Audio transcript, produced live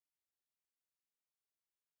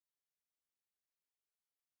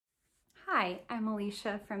Hi, I'm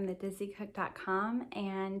Alicia from thedizzycook.com,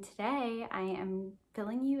 and today I am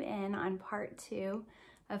filling you in on part 2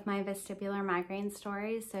 of my vestibular migraine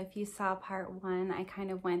story. So if you saw part 1, I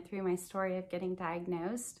kind of went through my story of getting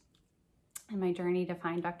diagnosed and my journey to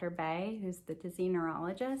find Dr. Bay, who's the dizzy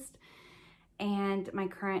neurologist, and my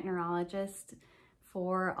current neurologist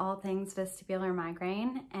for all things vestibular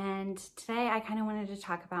migraine. And today I kind of wanted to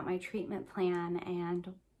talk about my treatment plan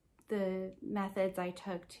and the methods I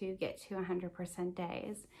took to get to 100%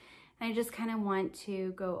 days. And I just kind of want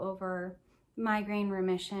to go over migraine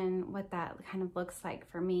remission, what that kind of looks like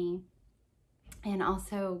for me, and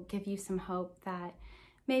also give you some hope that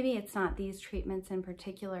maybe it's not these treatments in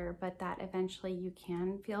particular, but that eventually you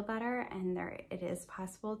can feel better, and it is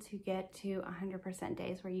possible to get to 100%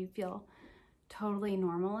 days where you feel totally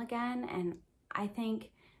normal again. And I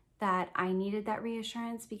think that I needed that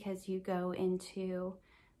reassurance because you go into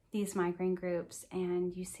these migraine groups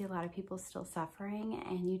and you see a lot of people still suffering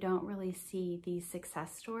and you don't really see these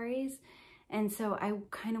success stories. And so I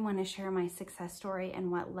kind of want to share my success story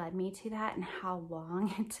and what led me to that and how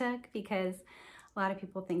long it took, because a lot of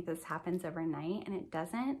people think this happens overnight and it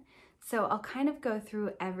doesn't. So I'll kind of go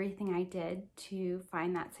through everything I did to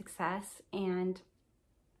find that success and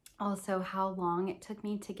also how long it took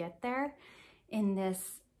me to get there in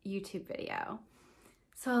this YouTube video.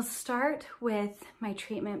 So I'll start with my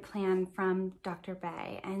treatment plan from Dr.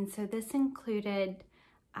 Bay. And so this included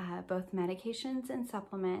both medications and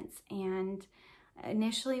supplements. And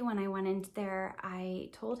initially when I went into there, I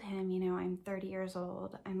told him, you know, I'm 30 years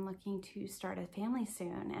old. I'm looking to start a family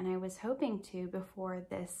soon. And I was hoping to before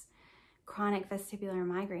this chronic vestibular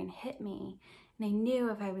migraine hit me. And I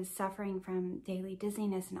knew if I was suffering from daily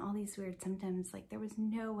dizziness and all these weird symptoms, like there was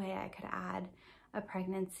no way I could add a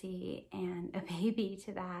pregnancy and a baby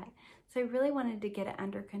to that. So I really wanted to get it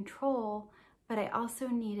under control, but I also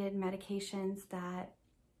needed medications that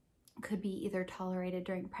could be either tolerated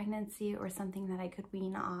during pregnancy or something that I could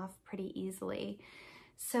wean off pretty easily.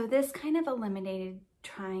 So this kind of eliminated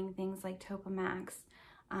trying things like Topamax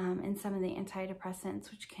and some of the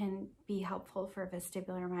antidepressants, which can be helpful for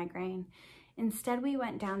vestibular migraine. Instead, we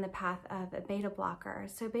went down the path of a beta blocker.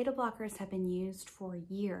 So beta blockers have been used for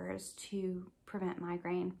years to prevent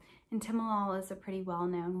migraine, and timolol is a pretty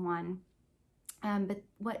well-known one. But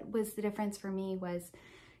what was the difference for me was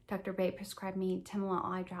Dr. Bay prescribed me timolol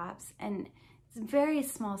eye drops, and it's very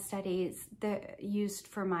small studies that used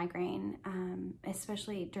for migraine,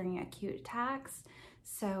 especially during acute attacks.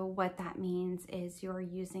 So what that means is you're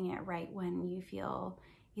using it right when you feel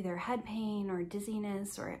either head pain or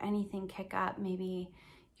dizziness or anything kick up. Maybe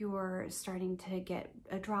you're starting to get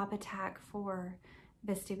a drop attack for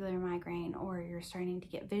vestibular migraine, or you're starting to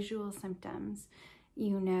get visual symptoms,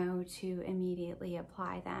 you know, to immediately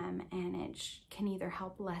apply them, and it can either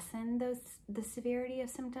help lessen the severity of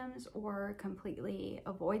symptoms or completely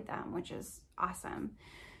avoid them, which is awesome.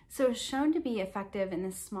 So it's shown to be effective in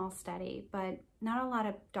this small study, but not a lot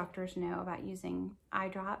of doctors know about using eye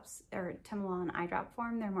drops or timolol in eye drop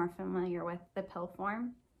form. They're more familiar with the pill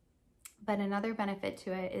form. But another benefit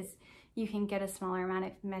to it is you can get a smaller amount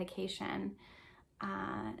of medication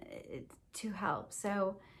to help.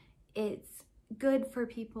 So it's good for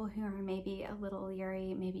people who are maybe a little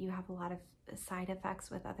leery. Maybe you have a lot of side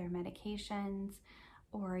effects with other medications,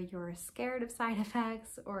 or you're scared of side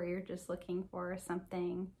effects, or you're just looking for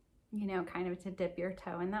something, you know, kind of to dip your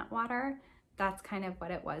toe in that water. That's kind of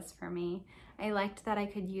what it was for me. I liked that I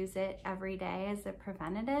could use it every day as a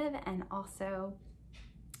preventative and also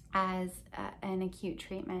as an acute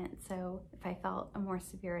treatment. So if I felt a more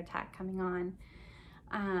severe attack coming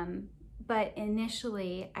on. But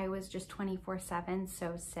initially I was just 24/7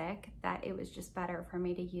 so sick that it was just better for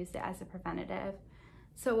me to use it as a preventative.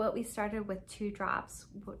 So what we started with 2 drops,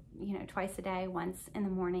 you know, twice a day, once in the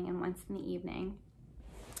morning and once in the evening.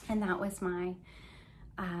 And that was my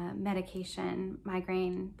medication,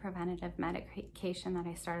 migraine preventative medication that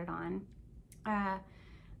I started on.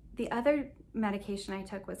 The other medication I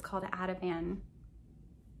took was called Ativan.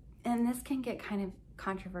 And this can get kind of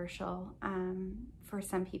controversial for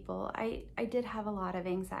some people. I did have a lot of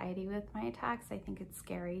anxiety with my attacks. I think it's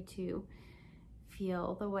scary to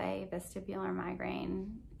feel the way vestibular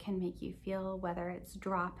migraine can make you feel, whether it's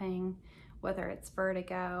dropping, whether it's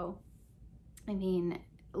vertigo. I mean,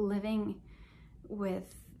 living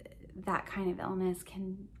with that kind of illness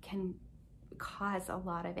can cause a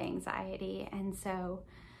lot of anxiety. And so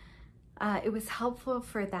it was helpful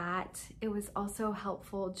for that. It was also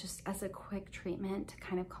helpful just as a quick treatment to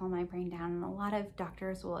kind of calm my brain down. And a lot of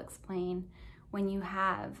doctors will explain when you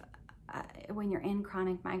have when you're in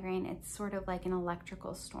chronic migraine, it's sort of like an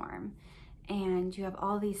electrical storm. and you have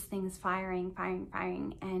all these things firing,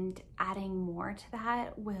 and adding more to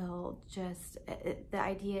that will just, the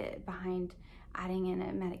idea behind adding in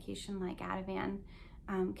a medication like Ativan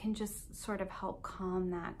can just sort of help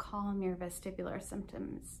calm your vestibular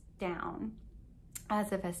symptoms down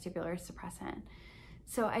as a vestibular suppressant.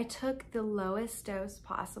 So I took the lowest dose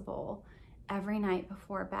possible every night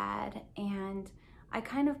before bed, and I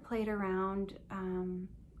kind of played around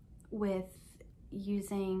with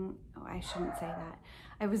using, oh, I shouldn't say that.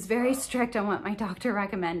 I was very strict on what my doctor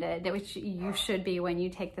recommended, which you should be when you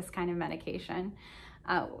take this kind of medication,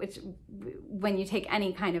 when you take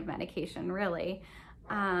any kind of medication, really.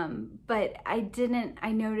 But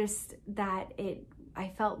I noticed that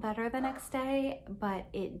I felt better the next day, but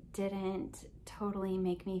it didn't totally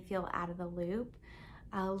make me feel out of the loop.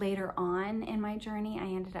 Later on in my journey, I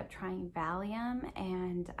ended up trying Valium,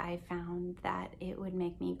 and I found that it would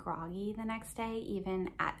make me groggy the next day, even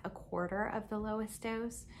at a quarter of the lowest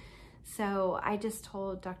dose. So I just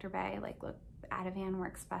told Dr. Bay, like, look, Ativan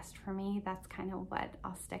works best for me. That's kind of what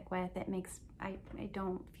I'll stick with. It makes, I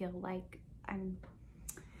don't feel like I'm,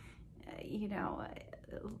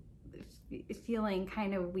 feeling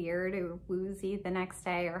kind of weird or woozy the next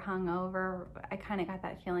day or hungover. I kind of got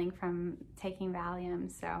that feeling from taking Valium,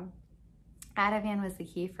 so Ativan was the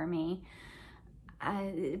key for me.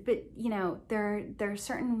 But there are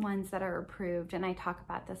certain ones that are approved, and I talk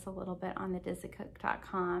about this a little bit on the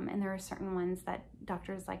dizzycook.com, and there are certain ones that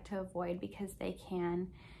doctors like to avoid because they can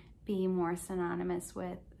be more synonymous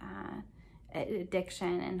with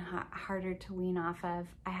addiction and harder to wean off of.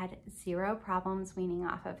 I had zero problems weaning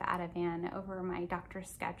off of Ativan over my doctor's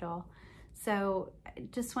schedule. So I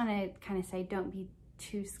just want to kind of say, don't be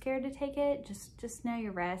too scared to take it. Just know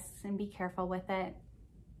your risks and be careful with it.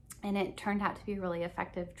 And it turned out to be a really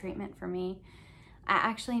effective treatment for me. I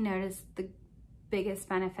actually noticed the biggest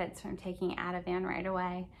benefits from taking Ativan right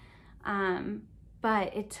away.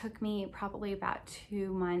 But it took me probably about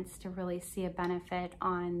 2 months to really see a benefit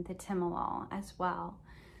on the Timolol as well.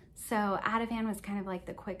 So Ativan was kind of like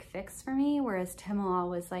the quick fix for me, whereas Timolol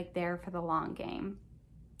was like there for the long game.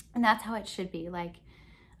 And that's how it should be. Like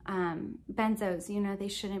benzos, they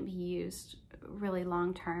shouldn't be used really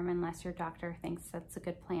long term unless your doctor thinks that's a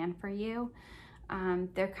good plan for you.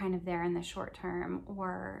 They're kind of there in the short term,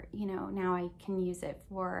 or, now I can use it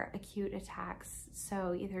for acute attacks.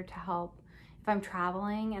 So either to help if I'm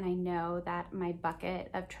traveling and I know that my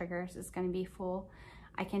bucket of triggers is going to be full,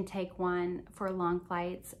 I can take one for long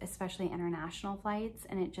flights, especially international flights,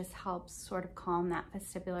 and it just helps sort of calm that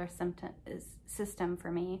vestibular system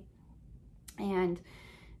for me and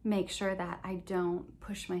make sure that I don't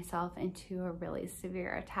push myself into a really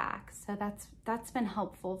severe attack. So that's been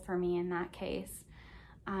helpful for me in that case,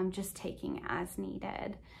 just taking as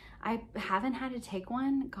needed. I haven't had to take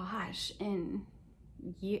one, gosh, in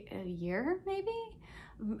a year, maybe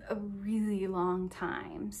a really long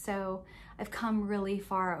time. So I've come really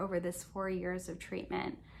far over this 4 years of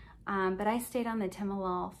treatment. But I stayed on the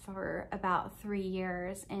Timolol for about 3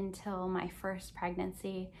 years until my first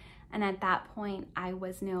pregnancy. And at that point, I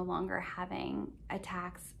was no longer having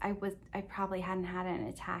attacks. I probably hadn't had an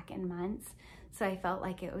attack in months. So I felt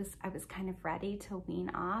like I was kind of ready to wean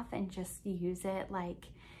off and just use it like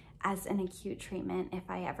as an acute treatment if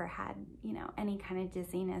I ever had, any kind of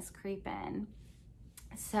dizziness creep in.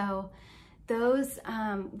 So those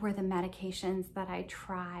were the medications that I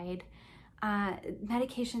tried.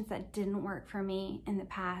 Medications that didn't work for me in the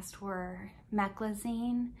past were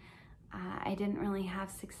meclizine. I didn't really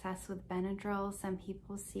have success with Benadryl. Some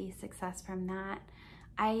people see success from that.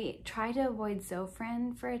 I try to avoid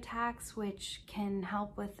Zofran for attacks, which can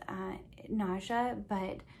help with nausea,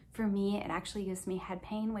 but for me, it actually gives me head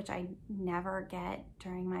pain, which I never get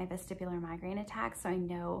during my vestibular migraine attacks, so I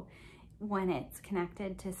know when it's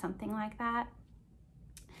connected to something like that.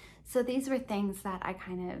 So these were things that I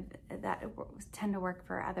that tend to work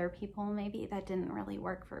for other people maybe, that didn't really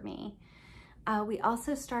work for me. We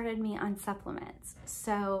also started me on supplements.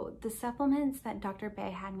 So the supplements that Dr.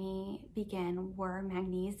 Bay had me begin were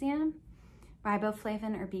magnesium,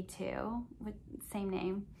 riboflavin or B2, with same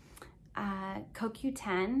name,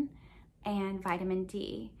 CoQ10, and vitamin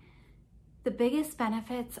D. The biggest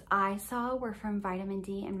benefits I saw were from vitamin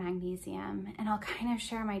D and magnesium, and I'll kind of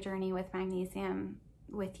share my journey with magnesium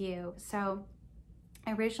with you. So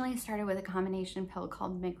I originally started with a combination pill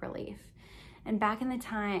called MigRelief. And back in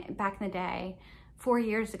the day, 4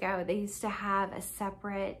 years ago, they used to have a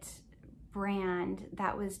separate brand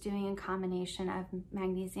that was doing a combination of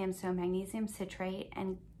magnesium, so magnesium citrate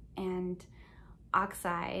and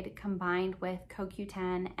oxide combined with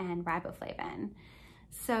CoQ10 and riboflavin.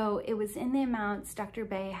 So it was in the amounts Dr.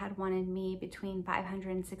 Bay had wanted me between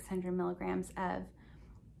 500 and 600 milligrams of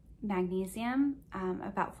magnesium,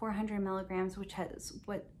 about 400 milligrams, which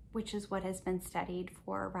is what has been studied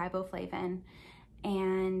for riboflavin,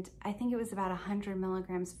 and I think it was about 100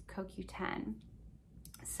 milligrams of CoQ10.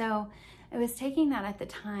 So I was taking that at the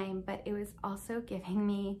time, but it was also giving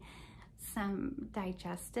me some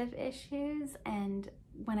digestive issues. And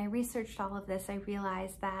when I researched all of this, I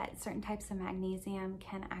realized that certain types of magnesium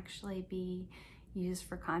can actually be used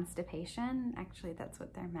for constipation. Actually, that's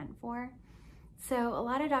what they're meant for. So a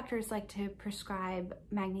lot of doctors like to prescribe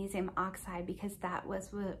magnesium oxide because that was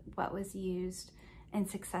what was used and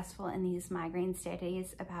successful in these migraine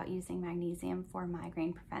studies about using magnesium for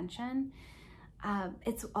migraine prevention.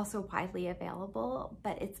 It's also widely available,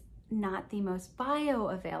 but it's not the most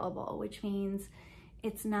bioavailable, which means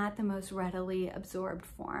it's not the most readily absorbed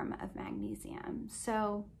form of magnesium.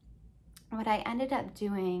 So what I ended up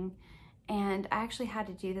doing, and I actually had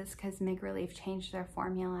to do this because MigRelief changed their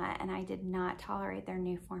formula and I did not tolerate their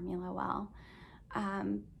new formula well.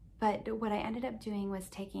 But what I ended up doing was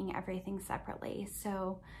taking everything separately.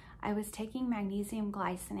 So I was taking magnesium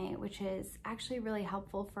glycinate, which is actually really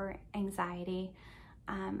helpful for anxiety.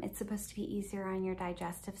 It's supposed to be easier on your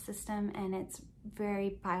digestive system, and it's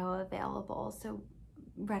very bioavailable, so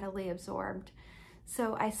readily absorbed.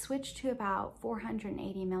 So I switched to about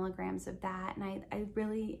 480 milligrams of that, and I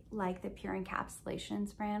really like the Pure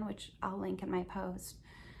Encapsulations brand, which I'll link in my post.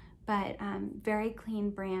 But very clean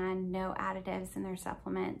brand, no additives in their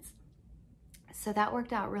supplements. So that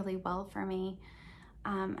worked out really well for me.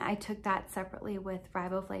 I took that separately with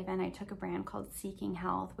riboflavin. I took a brand called Seeking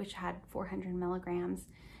Health, which had 400 milligrams,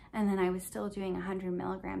 and then I was still doing 100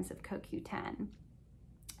 milligrams of CoQ10.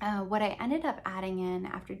 What I ended up adding in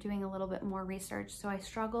after doing a little bit more research, so I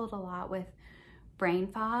struggled a lot with brain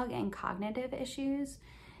fog and cognitive issues,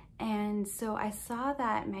 and so I saw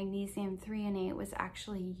that magnesium threonate was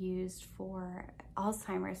actually used for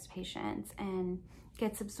Alzheimer's patients and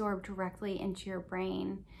gets absorbed directly into your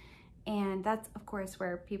brain. And that's, of course,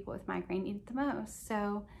 where people with migraine need it the most.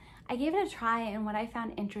 So I gave it a try, and what I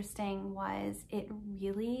found interesting was it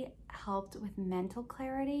really helped with mental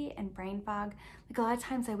clarity and brain fog. Like a lot of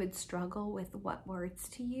times I would struggle with what words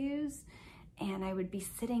to use, and I would be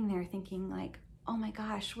sitting there thinking like, oh my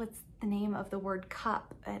gosh, what's the name of the word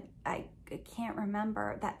cup? And I can't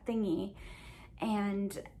remember that thingy.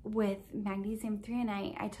 And with magnesium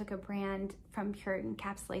threonate, I took a brand from Pure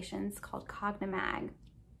Encapsulations called Cognimag.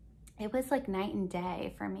 It was like night and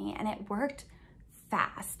day for me, and it worked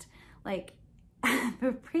fast. Like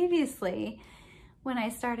previously, when I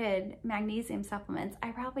started magnesium supplements, I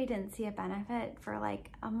probably didn't see a benefit for like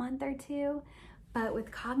a month or two, but with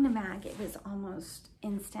Cognimag, it was almost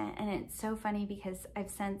instant. And it's so funny because I've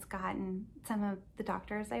since gotten some of the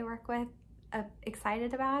doctors I work with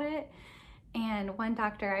excited about it. And one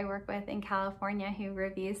doctor I work with in California who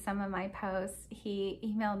reviews some of my posts, he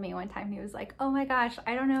emailed me one time. He was like, oh my gosh,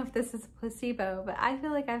 I don't know if this is placebo, but I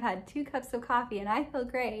feel like I've had 2 cups of coffee and I feel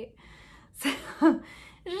great. So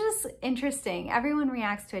it's just interesting. Everyone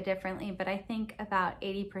reacts to it differently, but I think about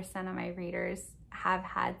 80% of my readers have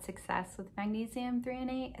had success with magnesium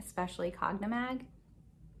threonate, especially Cognimag.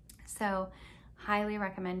 So highly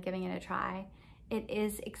recommend giving it a try. It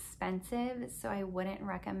is expensive, so I wouldn't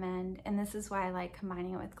recommend, and this is why I like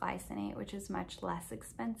combining it with glycinate, which is much less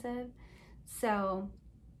expensive. So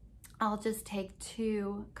I'll just take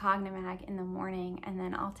 2 Cognimag in the morning, and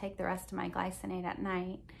then I'll take the rest of my glycinate at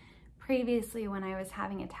night. Previously, when I was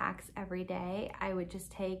having attacks every day, I would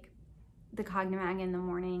just take the Cognimag in the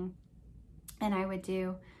morning, and I would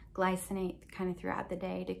do glycinate kind of throughout the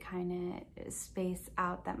day to kind of space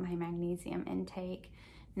out that my magnesium intake.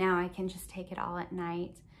 Now I can just take it all at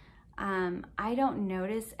night. I don't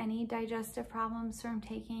notice any digestive problems from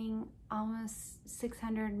taking almost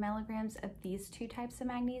 600 milligrams of these 2 types of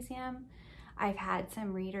magnesium. I've had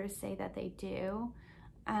some readers say that they do.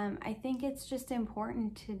 I think it's just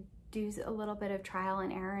important to do a little bit of trial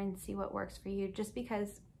and error and see what works for you. Just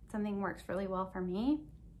because something works really well for me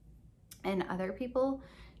and other people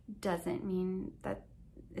doesn't mean that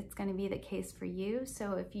it's going to be the case for you.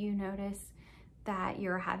 So if you notice that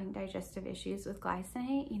you're having digestive issues with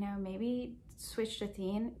glycinate, you know, maybe switch to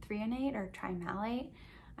threonate or try malate.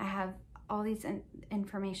 I have all these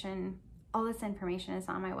information, all this information is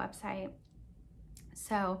on my website.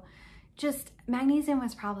 So just magnesium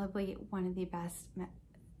was probably one of the best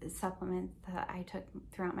supplements that I took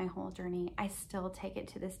throughout my whole journey. I still take it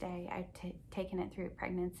to this day. I've taken it through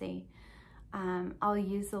pregnancy. I'll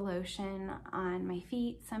use the lotion on my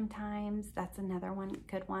feet sometimes. That's another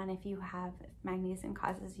good one if magnesium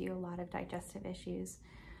causes you a lot of digestive issues.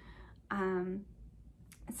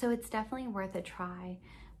 So it's definitely worth a try.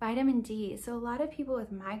 Vitamin D. So a lot of people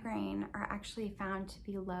with migraine are actually found to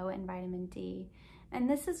be low in vitamin D. And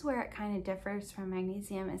this is where it kind of differs from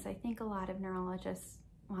magnesium, is I think a lot of neurologists,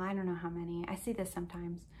 well, I don't know how many, I see this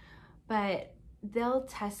sometimes, but they'll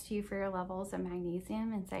test you for your levels of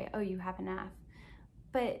magnesium and say, oh, you have enough.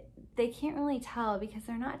 But they can't really tell because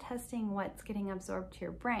they're not testing what's getting absorbed to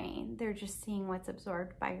your brain. They're just seeing what's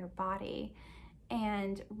absorbed by your body.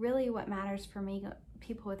 And really what matters for me,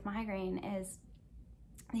 people with migraine, is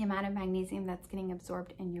the amount of magnesium that's getting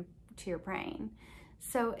absorbed to your brain.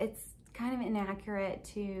 So it's kind of inaccurate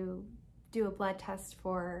to do a blood test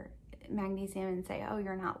for magnesium and say, oh,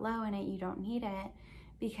 you're not low in it, you don't need it,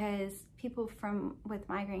 because people with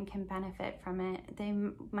migraine can benefit from it. They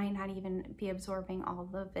might not even be absorbing all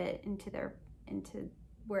of it into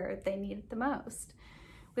where they need it the most.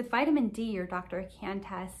 With vitamin D, your doctor can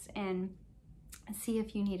test and see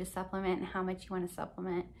if you need a supplement and how much you want to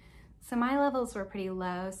supplement. So my levels were pretty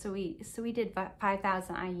low, so we did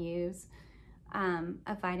 5,000 IUs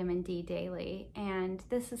of vitamin D daily, and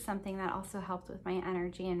this is something that also helped with my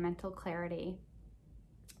energy and mental clarity.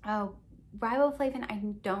 Oh, riboflavin I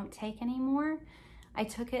don't take anymore. I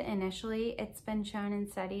took it initially. It's been shown in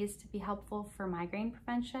studies to be helpful for migraine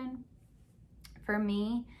prevention. For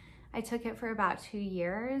me, I took it for about 2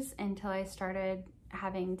 years until I started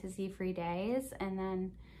having disease-free days, and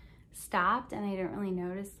then stopped, and I didn't really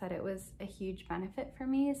notice that it was a huge benefit for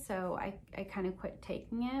me, so I kind of quit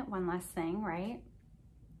taking it. One less thing, right?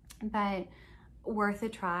 But worth a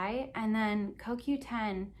try. And then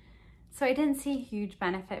CoQ10, so I didn't see a huge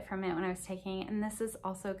benefit from it when I was taking it, and this is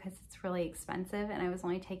also because it's really expensive, and I was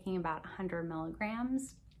only taking about 100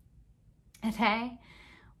 milligrams a day.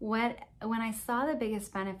 When I saw the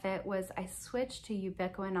biggest benefit was I switched to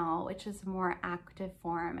ubiquinol, which is a more active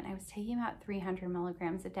form, and I was taking about 300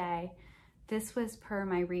 milligrams a day. This was per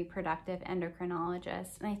my reproductive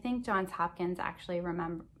endocrinologist, and I think Johns Hopkins actually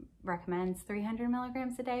recommends 300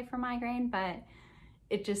 milligrams a day for migraine, but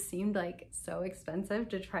it just seemed like so expensive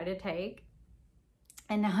to try to take.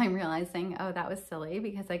 And now I'm realizing, oh, that was silly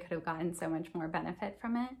because I could have gotten so much more benefit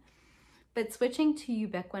from it. But switching to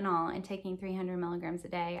ubiquinol and taking 300 milligrams a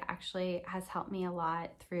day actually has helped me a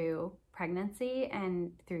lot through pregnancy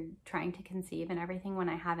and through trying to conceive and everything when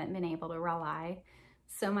I haven't been able to rely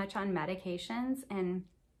so much on medications. And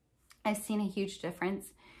I've seen a huge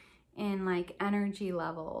difference in like energy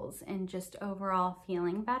levels and just overall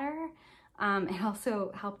feeling better. It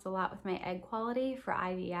also helped a lot with my egg quality for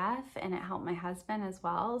IVF, and it helped my husband as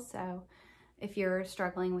well. So if you're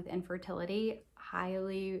struggling with infertility,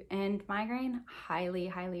 and migraine,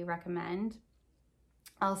 highly recommend.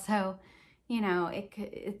 Also, you know,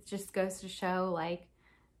 it just goes to show, like,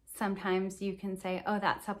 sometimes you can say, oh,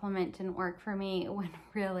 that supplement didn't work for me, when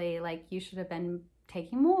really, like, you should have been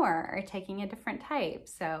taking more or taking a different type.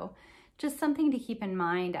 So just something to keep in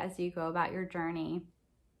mind as you go about your journey.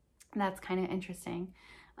 That's kind of interesting.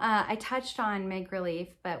 I touched on Mig Relief,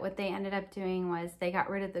 but what they ended up doing was they got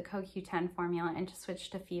rid of the CoQ10 formula and just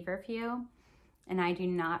switched to Feverfew. And I do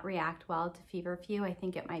not react well to Feverfew. I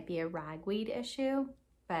think it might be a ragweed issue,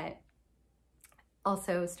 but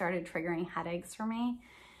also started triggering headaches for me.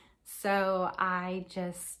 So I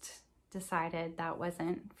just decided that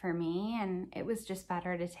wasn't for me, and it was just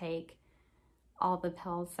better to take all the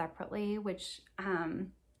pills separately, which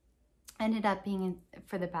ended up being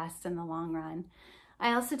for the best in the long run.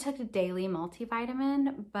 I also took a daily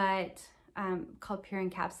multivitamin, but called Pure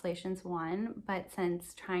Encapsulations 1, but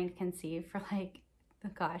since trying to conceive for like, oh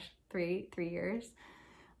gosh, three years,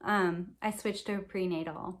 I switched to a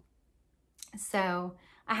prenatal. So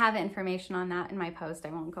I have information on that in my post. I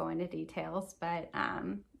won't go into details, but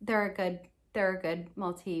there are good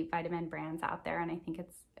multivitamin brands out there, and I think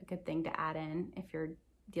it's a good thing to add in if you're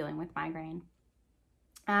dealing with migraine.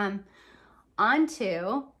 On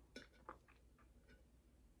to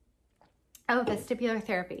vestibular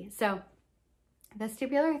therapy. So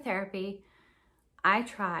vestibular therapy, I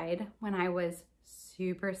tried when I was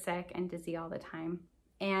super sick and dizzy all the time.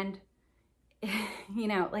 And, you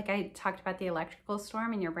know, like I talked about the electrical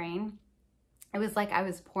storm in your brain, it was like I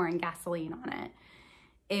was pouring gasoline on it.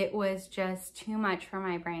 It was just too much for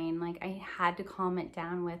my brain. Like I had to calm it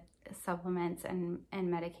down with supplements and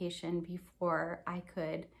medication before I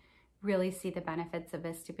could really see the benefits of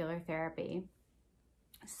vestibular therapy.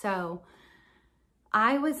 So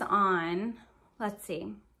I was on, let's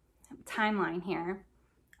see, timeline here.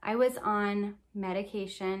 I was on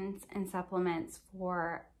medications and supplements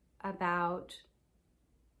for about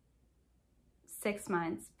 6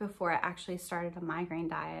 months before I actually started a migraine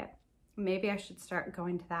diet. Maybe I should start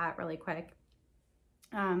going to that really quick.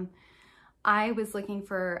 I was looking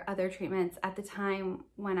for other treatments at the time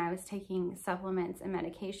when I was taking supplements and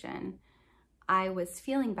medication. I was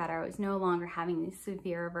feeling better. I was no longer having these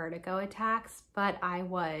severe vertigo attacks, but I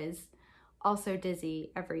was also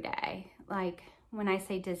dizzy every day. Like when I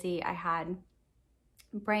say dizzy, I had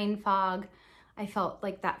brain fog. I felt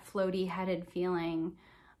like that floaty headed feeling,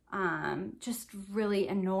 just really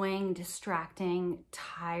annoying, distracting,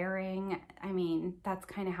 tiring. I mean, that's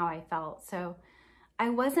kind of how I felt. So I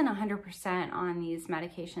wasn't 100% on these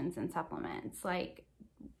medications and supplements, like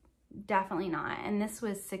definitely not. And this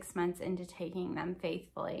was 6 months into taking them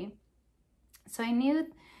faithfully. So I knew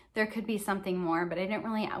there could be something more, but I didn't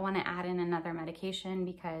really want to add in another medication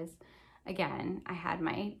because, again, I had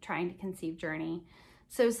my trying to conceive journey.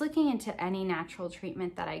 So I was looking into any natural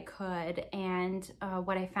treatment that I could, and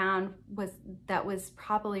what I found was that was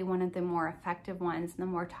probably one of the more effective ones and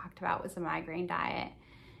the more talked about was a migraine diet.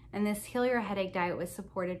 And this Heal Your Headache diet was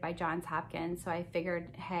supported by Johns Hopkins, so I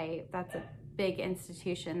figured, hey, that's a big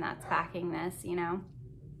institution that's backing this, you know,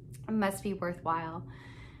 it must be worthwhile.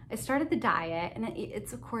 I started the diet, and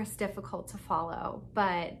it's of course difficult to follow,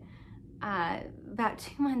 but about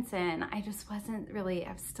 2 months in, I just wasn't really,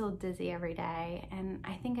 I was still dizzy every day, and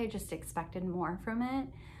I think I just expected more from it.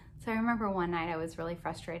 So I remember one night I was really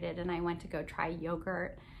frustrated and I went to go try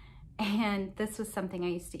yogurt, and this was something I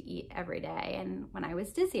used to eat every day, and when I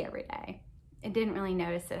was dizzy every day, I didn't really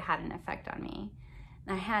notice it had an effect on me.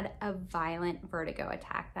 And I had a violent vertigo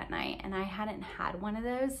attack that night, and I hadn't had one of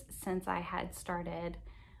those since I had started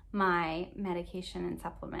my medication and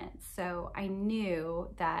supplements. So I knew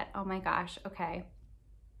that, oh my gosh, okay,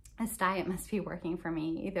 this diet must be working for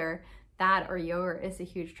me. Either that or yogurt is a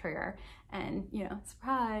huge trigger. And, you know,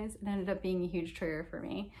 surprise, it ended up being a huge trigger for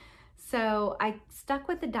me. So I stuck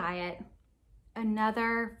with the diet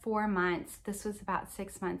another 4 months. This was about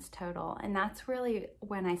 6 months total. And that's really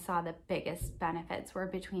when I saw the biggest benefits were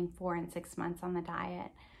between 4 and 6 months on the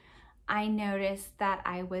diet. I noticed that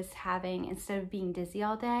I was having, instead of being dizzy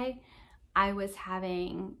all day, I was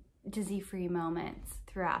having dizzy-free moments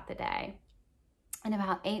throughout the day. And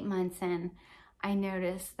about 8 months in, I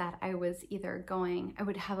noticed that I was either I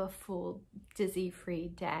would have a full dizzy-free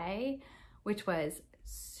day, which was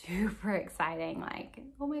super exciting. Like,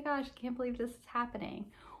 oh my gosh, I can't believe this is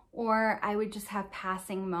happening. Or I would just have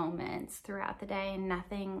passing moments throughout the day and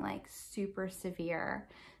nothing like super severe.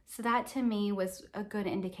 So that to me was a good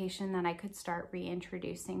indication that I could start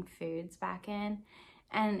reintroducing foods back in.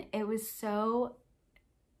 And it was so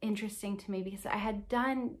interesting to me because I had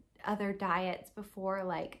done other diets before,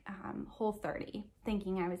 like Whole30,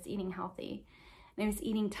 thinking I was eating healthy. And I was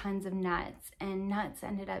eating tons of nuts, and nuts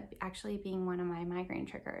ended up actually being one of my migraine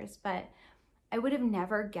triggers. But I would have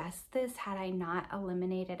never guessed this had I not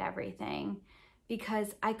eliminated everything,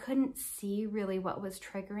 because I couldn't see really what was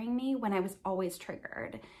triggering me when I was always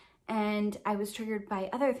triggered. And I was triggered by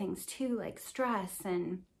other things too, like stress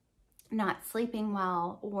and not sleeping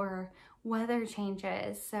well or weather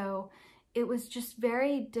changes. So it was just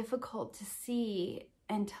very difficult to see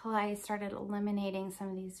until I started eliminating some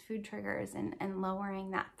of these food triggers and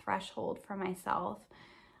lowering that threshold for myself,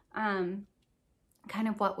 kind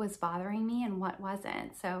of what was bothering me and what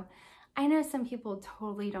wasn't. So I know some people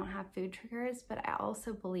totally don't have food triggers, but I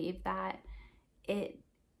also believe that it's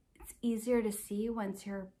easier to see once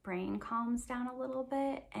your brain calms down a little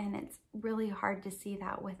bit, and it's really hard to see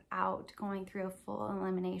that without going through a full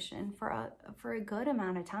elimination for a good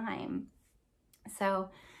amount of time. So,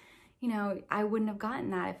 you know, I wouldn't have gotten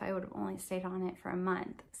that if I would have only stayed on it for a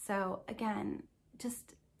month. So again,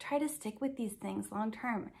 just try to stick with these things long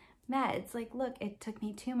term. Meds, like, look, it took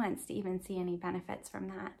me 2 months to even see any benefits from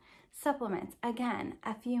that. Supplements, again,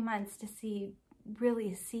 a few months to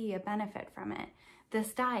really see a benefit from it.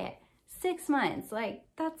 This diet, 6 months, like,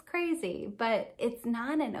 that's crazy, but it's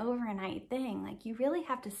not an overnight thing. Like, you really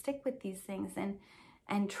have to stick with these things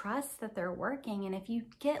and trust that they're working. And if you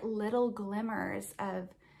get little glimmers of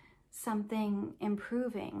something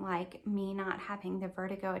improving, like me not having the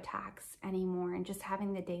vertigo attacks anymore and just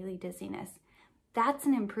having the daily dizziness, that's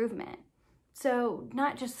an improvement. So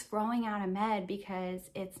not just throwing out a med because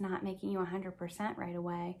it's not making you 100% right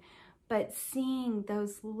away, but seeing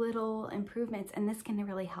those little improvements. And this can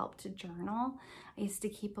really help to journal. I used to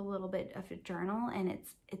keep a little bit of a journal, and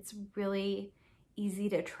it's really easy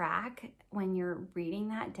to track when you're reading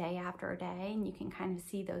that day after day, and you can kind of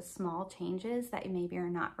see those small changes that maybe you're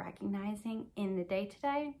not recognizing in the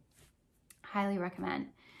day-to-day. Highly recommend.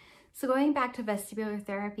 So going back to vestibular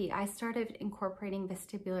therapy, I started incorporating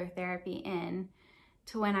vestibular therapy in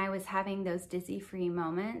to when I was having those dizzy-free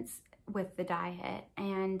moments with the diet.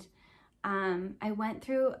 And I went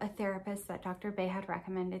through a therapist that Dr. Bay had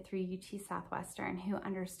recommended through UT Southwestern who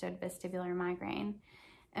understood vestibular migraine.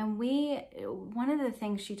 And one of the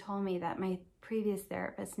things she told me that my previous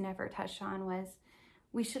therapist never touched on was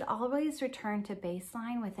we should always return to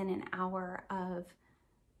baseline within an hour of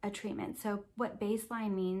a treatment. So what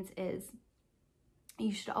baseline means is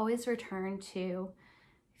you should always return to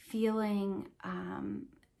feeling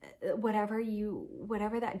whatever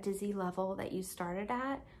that dizzy level that you started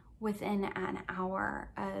at within an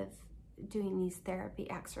hour of doing these therapy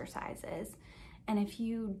exercises. And if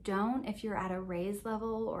you're at a raised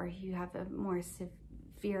level or you have a more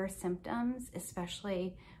severe symptoms,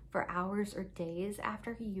 especially for hours or days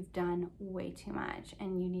after you've done way too much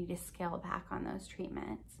and you need to scale back on those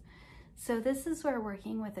treatments. So this is where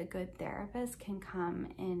working with a good therapist can come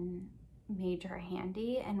in major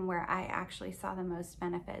handy and where I actually saw the most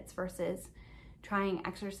benefits versus trying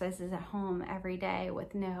exercises at home every day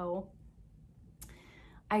with no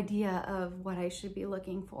idea of what I should be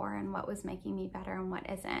looking for and what was making me better and what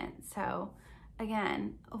isn't. So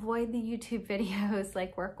again, avoid the YouTube videos,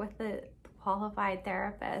 like work with the qualified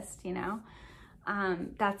therapist, you know.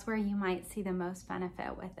 That's where you might see the most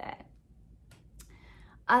benefit with it.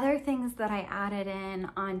 Other things that I added in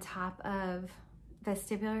on top of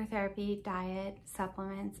vestibular therapy, diet,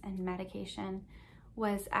 supplements, and medication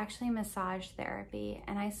was actually massage therapy.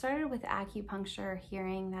 And I started with acupuncture,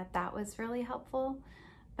 hearing that that was really helpful,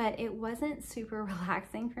 but it wasn't super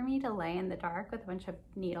relaxing for me to lay in the dark with a bunch of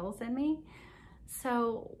needles in me.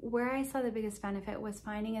 So where I saw the biggest benefit was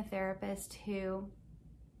finding a therapist who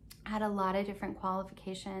had a lot of different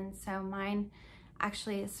qualifications. So mine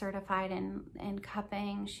actually is certified in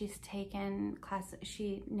cupping. She's taken class,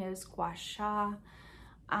 she knows gua sha.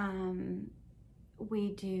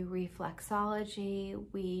 We do reflexology.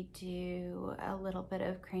 We do a little bit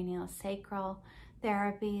of craniosacral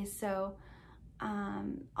therapy. So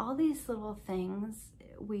all these little things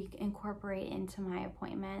we incorporate into my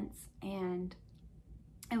appointments, and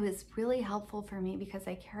it was really helpful for me because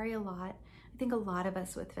I carry a lot. I think a lot of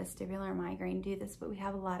us with vestibular migraine do this, but we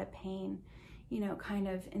have a lot of pain, you know, kind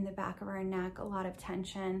of in the back of our neck, a lot of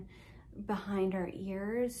tension behind our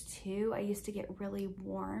ears too. I used to get really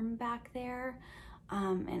warm back there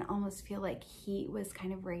and almost feel like heat was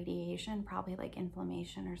kind of radiation, probably like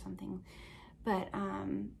inflammation or something, but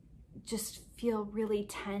just feel really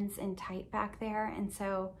tense and tight back there. And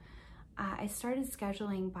so I started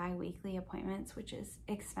scheduling bi-weekly appointments, which is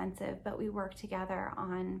expensive, but we worked together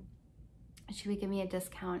on, she would give me a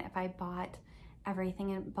discount if I bought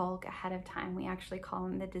everything in bulk ahead of time. We actually call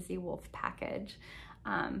them the Dizzy Wolf package.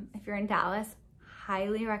 If you're in Dallas,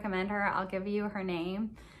 highly recommend her. I'll give you her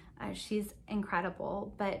name. She's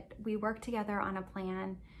incredible, but we worked together on a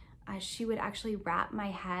plan. She would actually wrap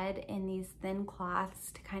my head in these thin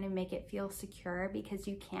cloths to kind of make it feel secure, because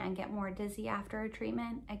you can get more dizzy after a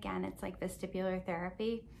treatment. Again, it's like vestibular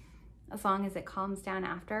therapy. As long as it calms down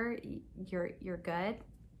after, you're good.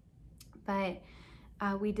 But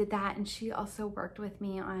we did that, and she also worked with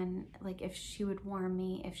me on like if she would warm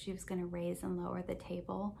me, if she was going to raise and lower the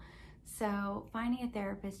table. So finding a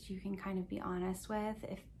therapist you can kind of be honest with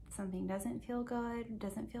if something doesn't feel good,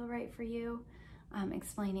 doesn't feel right for you,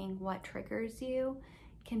 explaining what triggers you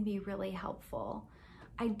can be really helpful.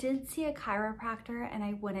 I did see a chiropractor, and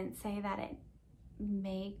I wouldn't say that it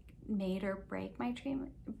made or break my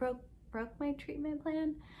treatment, broke my treatment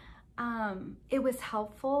plan. It was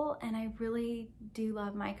helpful, and I really do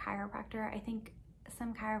love my chiropractor. I think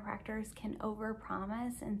some chiropractors can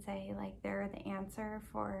overpromise and say like they're the answer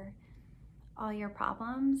for all your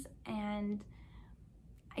problems, and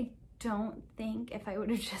I don't think if I would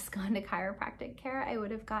have just gone to chiropractic care I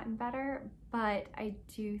would have gotten better, but I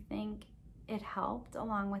do think it helped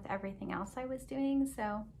along with everything else I was doing.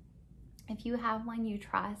 So if you have one you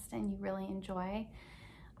trust and you really enjoy,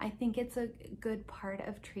 I think it's a good part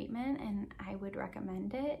of treatment, and I would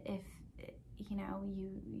recommend it if you know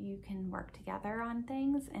you can work together on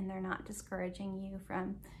things and they're not discouraging you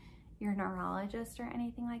from your neurologist or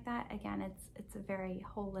anything like that. Again, it's a very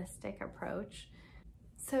holistic approach.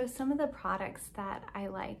 So some of the products that I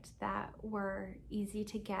liked that were easy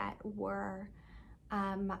to get were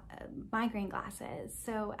migraine glasses.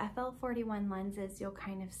 So FL41 lenses you'll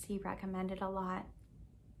kind of see recommended a lot.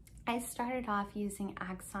 I started off using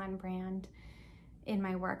Axon brand in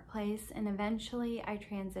my workplace, and eventually I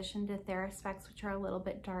transitioned to Theraspecs, which are a little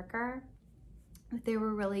bit darker. They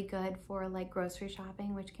were really good for like grocery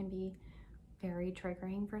shopping, which can be very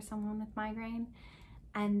triggering for someone with migraine.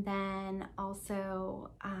 And then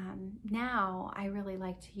also now I really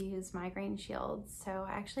like to use migraine shields. So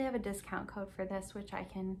I actually have a discount code for this, which I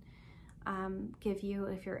can give you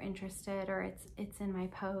if you're interested, or it's in my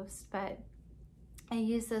post. But I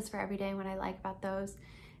use those for every day. What I like about those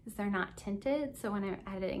is they're not tinted. So when I'm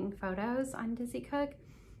editing photos on DizzyCook,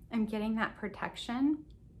 I'm getting that protection,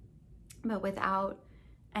 but without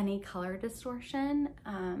any color distortion.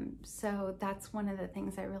 So that's one of the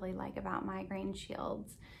things I really like about migraine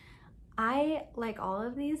shields. I like all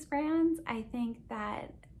of these brands. I think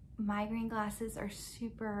that migraine glasses are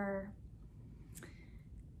super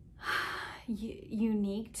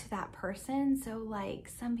unique to that person. So like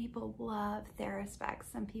some people love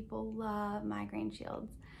Theraspecs, some people love migraine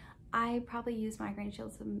shields. I probably use migraine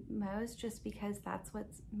shields the most just because that's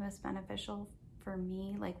what's most beneficial for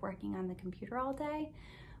me, like working on the computer all day.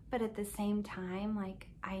 But at the same time, like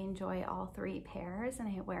I enjoy all three pairs and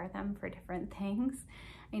I wear them for different things.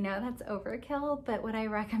 I know that's overkill, but what I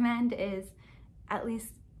recommend is at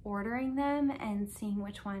least ordering them and seeing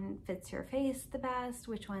which one fits your face the best,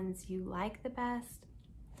 which ones you like the best,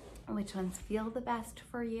 which ones feel the best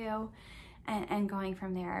for you, and going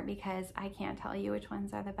from there, because I can't tell you which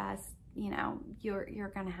ones are the best. You know,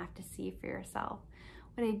 you're gonna have to see for yourself.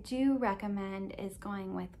 What I do recommend is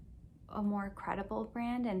going with a more credible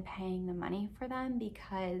brand and paying the money for them,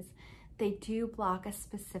 because they do block a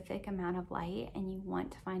specific amount of light and you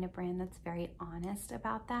want to find a brand that's very honest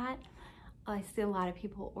about that. I see a lot of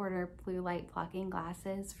people order blue light blocking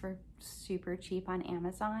glasses for super cheap on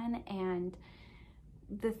Amazon, and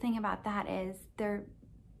the thing about that is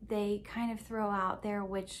they kind of throw out there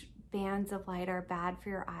which bands of light are bad for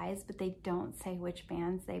your eyes, but they don't say which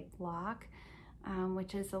bands they block,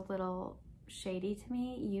 which is a little shady to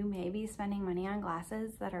me. You may be spending money on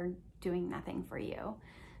glasses that are doing nothing for you.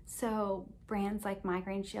 So brands like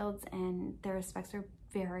Migraine Shields and Theraspecs are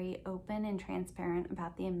very open and transparent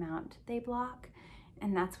about the amount they block,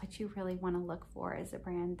 and that's what you really want to look for, is a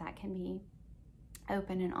brand that can be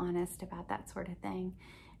open and honest about that sort of thing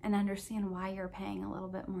and understand why you're paying a little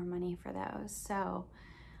bit more money for those. So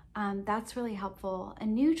that's really helpful. A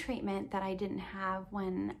new treatment that I didn't have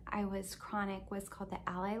when I was chronic was called the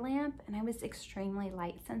Ally lamp, and I was extremely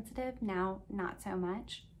light sensitive. Now, not so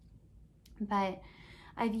much, but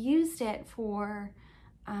I've used it for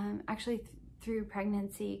actually through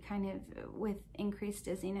pregnancy, kind of with increased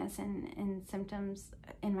dizziness and symptoms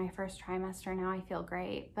in my first trimester. Now I feel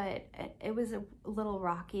great, but it was a little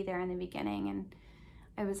rocky there in the beginning, and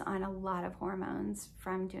I was on a lot of hormones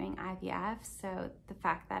from doing IVF, so the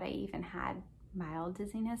fact that I even had mild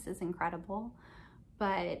dizziness is incredible.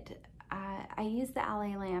 But I use the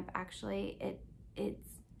Ally lamp. Actually,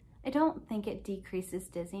 I don't think it decreases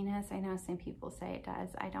dizziness. I know some people say it does.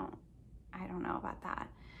 I don't know about that.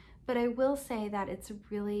 But I will say that it's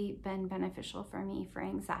really been beneficial for me for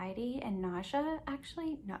anxiety and nausea,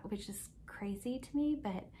 actually, which is crazy to me,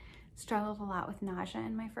 but struggled a lot with nausea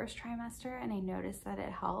in my first trimester, and I noticed that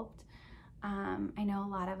it helped. I know a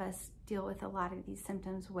lot of us deal with a lot of these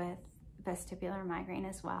symptoms with vestibular migraine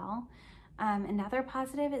as well. Another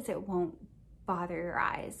positive is it won't bother your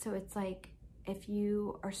eyes. So it's like if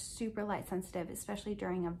you are super light sensitive, especially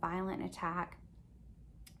during a violent attack,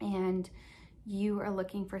 and you are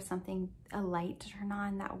looking for a light to turn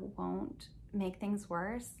on that won't make things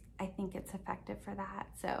worse, I think it's effective for that.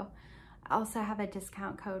 So I also have a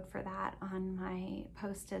discount code for that on my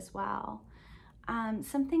post as well.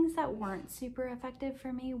 Some things that weren't super effective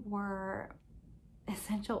for me were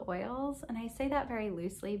essential oils, and I say that very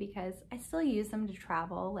loosely because I still use them to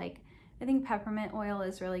travel. Like, I think peppermint oil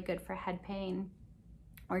is really good for head pain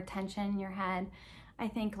or tension in your head. I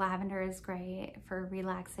think lavender is great for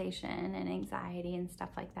relaxation and anxiety and stuff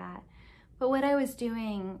like that. But what I was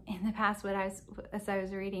doing in the past, as I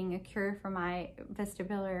was reading A Cure for My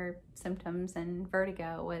Vestibular Symptoms and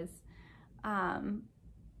Vertigo, was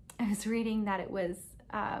I was reading that it was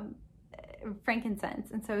frankincense,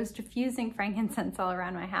 and so I was diffusing frankincense all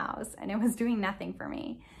around my house, and it was doing nothing for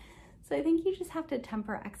me. So I think you just have to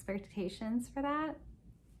temper expectations for that.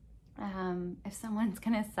 If someone's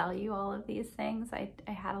gonna sell you all of these things, I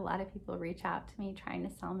had a lot of people reach out to me trying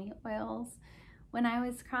to sell me oils when I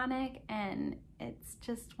was chronic, and it's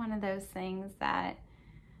just one of those things that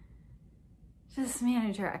just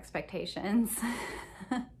manage your expectations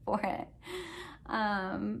for it.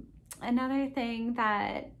 Another thing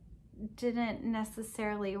that didn't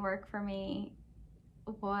necessarily work for me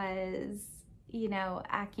was,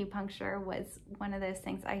 acupuncture was one of those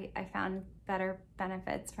things. I found better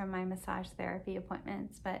benefits from my massage therapy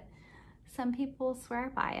appointments, but some people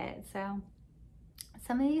swear by it. So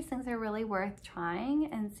some of these things are really worth trying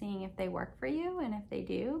and seeing if they work for you. And if they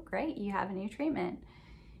do, great, you have a new treatment.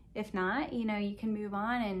 If not, you know, you can move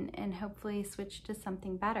on and hopefully switch to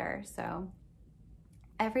something better. So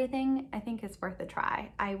everything I think is worth a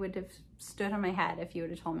try. I would have stood on my head if you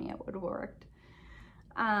would have told me it would have worked.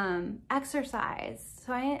 Exercise.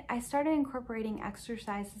 So I started incorporating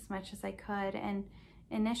exercise as much as I could. And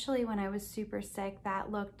initially when I was super sick,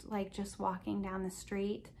 that looked like just walking down the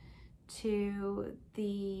street to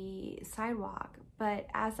the sidewalk. But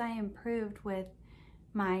as I improved with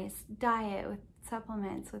my diet, with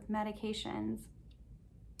supplements, with medications,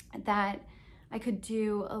 that I could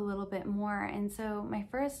do a little bit more. And so my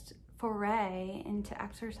first foray into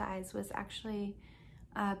exercise was actually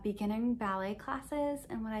beginning ballet classes.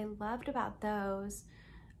 And what I loved about those,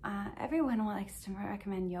 everyone likes to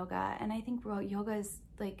recommend yoga. And I think yoga is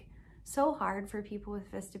like so hard for people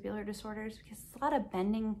with vestibular disorders because it's a lot of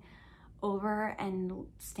bending over and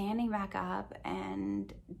standing back up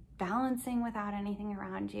and balancing without anything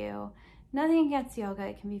around you. Nothing against yoga,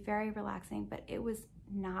 it can be very relaxing, but it was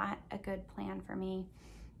not a good plan for me.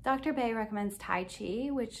 Dr. Bay recommends Tai Chi,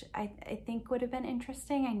 which I think would have been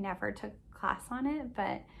interesting. I never took a class on it,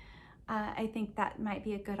 but I think that might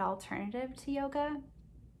be a good alternative to yoga.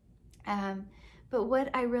 But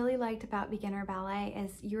what I really liked about beginner ballet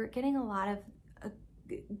is you're getting a lot of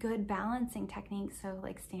good balancing techniques, so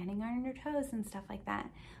like standing on your toes and stuff like that,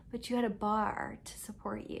 but you had a bar to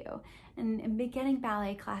support you. And in beginning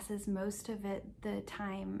ballet classes, most of the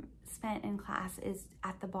time spent in class is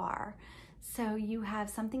at the bar. So you have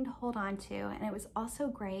something to hold on to. And it was also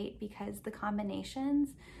great because the combinations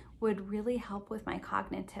would really help with my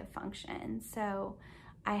cognitive function. So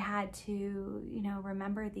I had to, you know,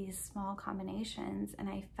 remember these small combinations, and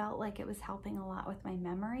I felt like it was helping a lot with my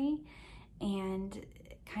memory and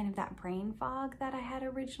kind of that brain fog that I had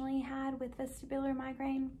originally had with vestibular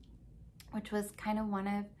migraine, which was kind of one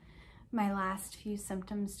of my last few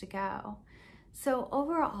symptoms to go. So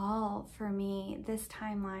overall for me, this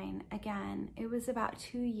timeline, again, it was about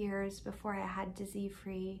 2 years before I had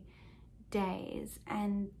dizzy-free days,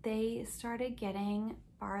 and they started getting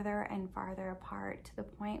farther and farther apart to the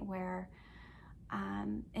point where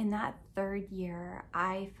in that 3rd year,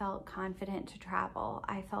 I felt confident to travel.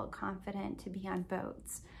 I felt confident to be on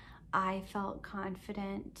boats. I felt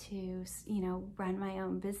confident to, you know, run my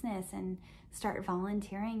own business and start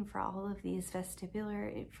volunteering for all of these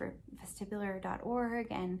vestibular.org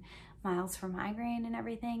and Miles for Migraine and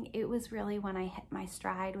everything. It was really when I hit my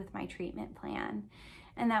stride with my treatment plan.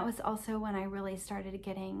 And that was also when I really started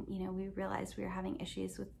getting, you know, we realized we were having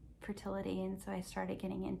issues with fertility. And so I started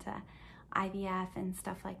getting into IVF and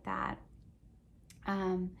stuff like that.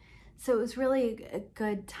 So it was really a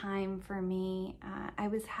good time for me. I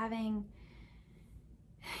was having,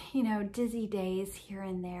 you know, dizzy days here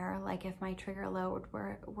and there, like if my trigger load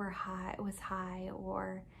was high,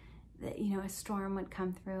 or you know, a storm would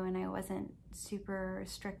come through and I wasn't super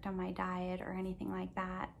strict on my diet or anything like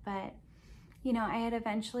that. But you know, I had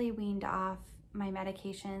eventually weaned off my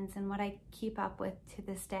medications, and what I keep up with to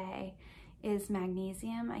this day is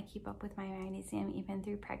magnesium. I keep up with my magnesium even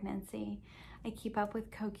through pregnancy. I keep up with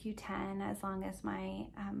CoQ10 as long as my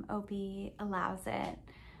OB allows it.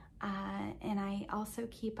 And I also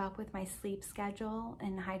keep up with my sleep schedule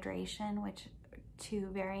and hydration, which are 2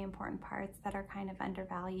 very important parts that are kind of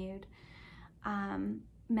undervalued.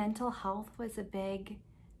 Mental health was a big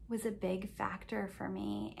factor for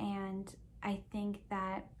me, and I think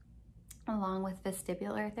that along with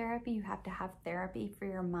vestibular therapy, you have to have therapy for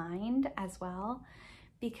your mind as well,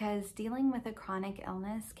 because dealing with a chronic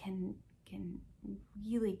illness can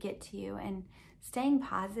really get to you, and staying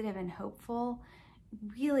positive and hopeful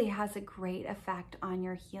really has a great effect on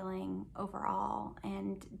your healing overall.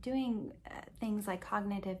 And doing things like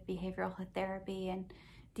cognitive behavioral therapy and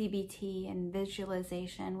DBT and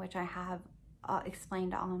visualization, which I have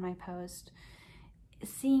explained all in my post,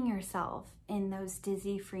 seeing yourself in those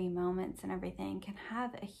dizzy-free moments and everything can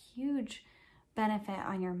have a huge benefit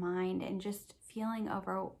on your mind, and just feeling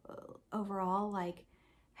overall like,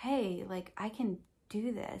 hey, like I can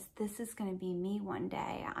do this. This is going to be me one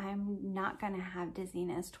day. I'm not going to have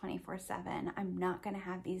dizziness 24/7. I'm not going to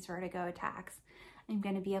have these vertigo attacks. I'm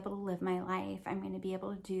going to be able to live my life. I'm going to be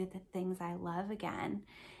able to do the things I love again.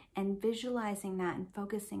 And visualizing that and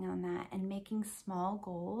focusing on that and making small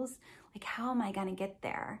goals, like how am I going to get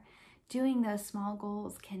there? Doing those small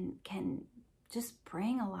goals can just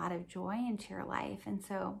bring a lot of joy into your life. And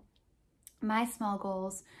so my small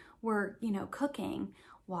goals were, you know, cooking,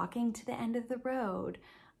 walking to the end of the road,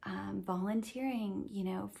 volunteering, you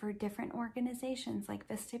know, for different organizations like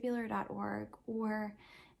Vestibular.org, or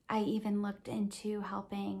I even looked into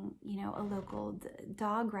helping, you know, a local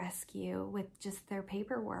dog rescue with just their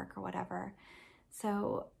paperwork or whatever.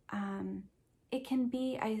 So it can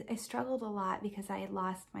be, I struggled a lot because I had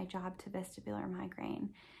lost my job to vestibular migraine.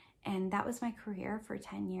 And that was my career for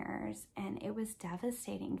 10 years. And it was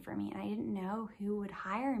devastating for me. And I didn't know who would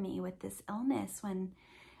hire me with this illness when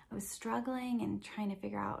I was struggling and trying to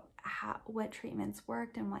figure out what treatments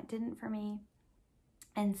worked and what didn't for me.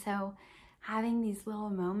 And so having these little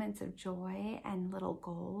moments of joy and little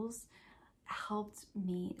goals helped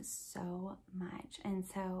me so much. And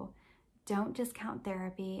so don't discount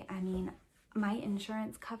therapy. I mean, my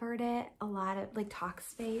insurance covered it. A lot of, like,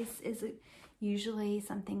 Talkspace is usually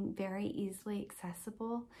something very easily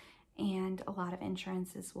accessible, and a lot of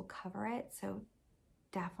insurances will cover it. So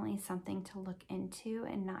definitely something to look into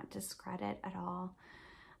and not discredit at all.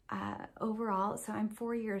 Overall, so I'm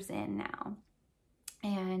 4 years in now,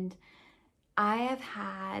 and I have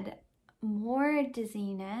had more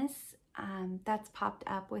dizziness that's popped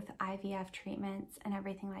up with IVF treatments and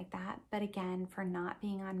everything like that. But again, for not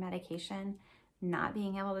being on medication, not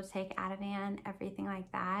being able to take Ativan, everything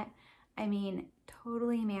like that, I mean,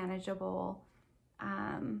 totally manageable.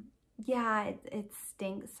 Yeah, it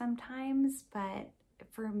stinks sometimes, but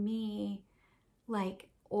for me, like,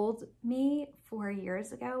 old me 4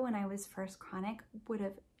 years ago when I was first chronic would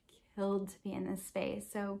have killed to be in this space.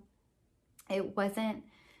 So it wasn't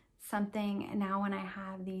something. Now when I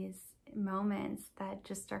have these moments that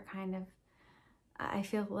just are kind of, I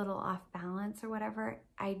feel a little off balance or whatever,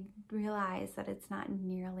 I realize that it's not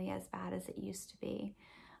nearly as bad as it used to be.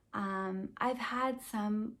 I've had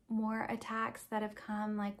some more attacks that have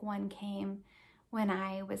come. Like, one came when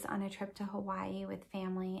I was on a trip to Hawaii with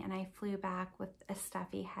family, and I flew back with a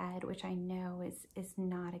stuffy head, which I know is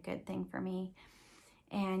not a good thing for me.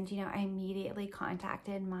 And, you know, I immediately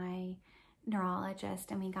contacted my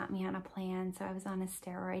neurologist, and we got me on a plan. So I was on a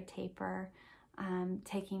steroid taper,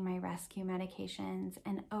 taking my rescue medications,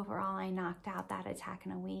 and overall I knocked out that attack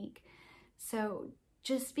in a week. So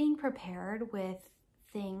just being prepared with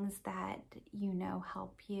things that you know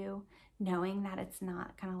help you, knowing that it's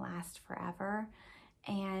not going to last forever,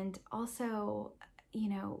 and also, you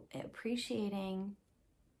know, appreciating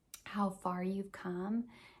how far you've come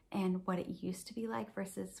and what it used to be like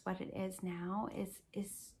versus what it is now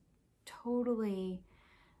is totally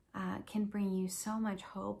can bring you so much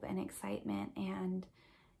hope and excitement. And,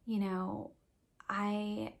 you know,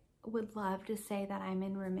 I would love to say that I'm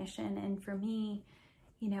in remission. And for me,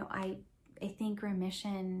 you know, I think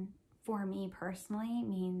remission for me personally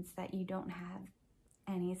means that you don't have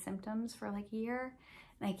any symptoms for like a year.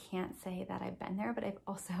 And I can't say that I've been there, but I've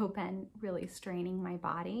also been really straining my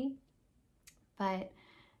body. But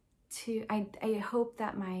I hope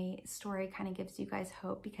that my story kind of gives you guys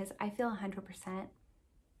hope, because I feel 100%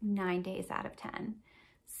 9 days out of 10.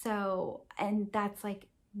 So, and that's like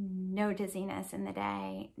no dizziness in the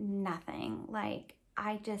day, nothing. Like,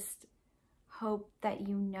 I just hope that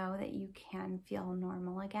you know that you can feel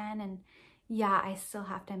normal again. And yeah, I still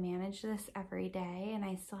have to manage this every day, and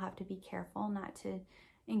I still have to be careful not to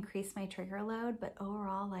increase my trigger load. But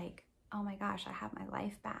overall, like, oh my gosh, I have my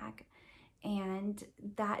life back. And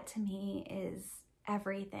that to me is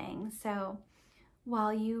everything. So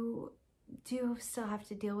while you do still have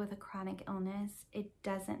to deal with a chronic illness, it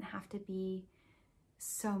doesn't have to be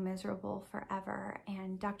so miserable forever.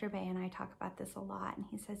 And Dr. Bay and I talk about this a lot, and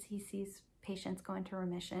he says he sees patients go into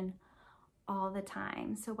remission all the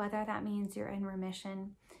time. So whether that means you're in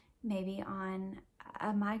remission, maybe on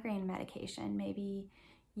a migraine medication, maybe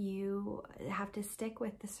you have to stick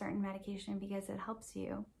with the certain medication because it helps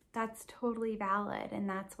you, that's totally valid, and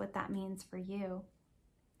that's what that means for you.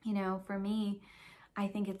 You know, for me, I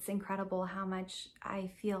think it's incredible how much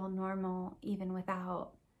I feel normal even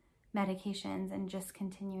without medications and just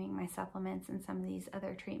continuing my supplements and some of these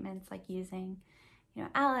other treatments, like using, you know,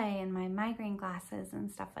 LA and my migraine glasses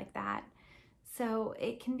and stuff like that. So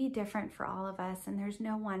it can be different for all of us, and there's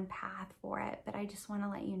no one path for it, but I just want to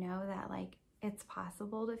let you know that, like, it's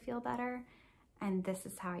possible to feel better, and this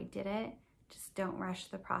is how I did it. Just don't rush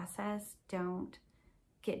the process. Don't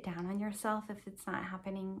get down on yourself if it's not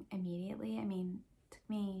happening immediately. I mean, to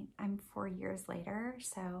me, I'm 4 years later,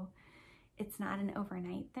 so it's not an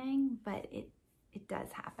overnight thing, but it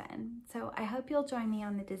does happen. So I hope you'll join me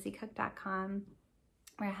on the dizzycook.com,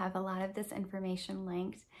 where I have a lot of this information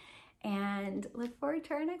linked, and look forward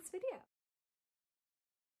to our next video.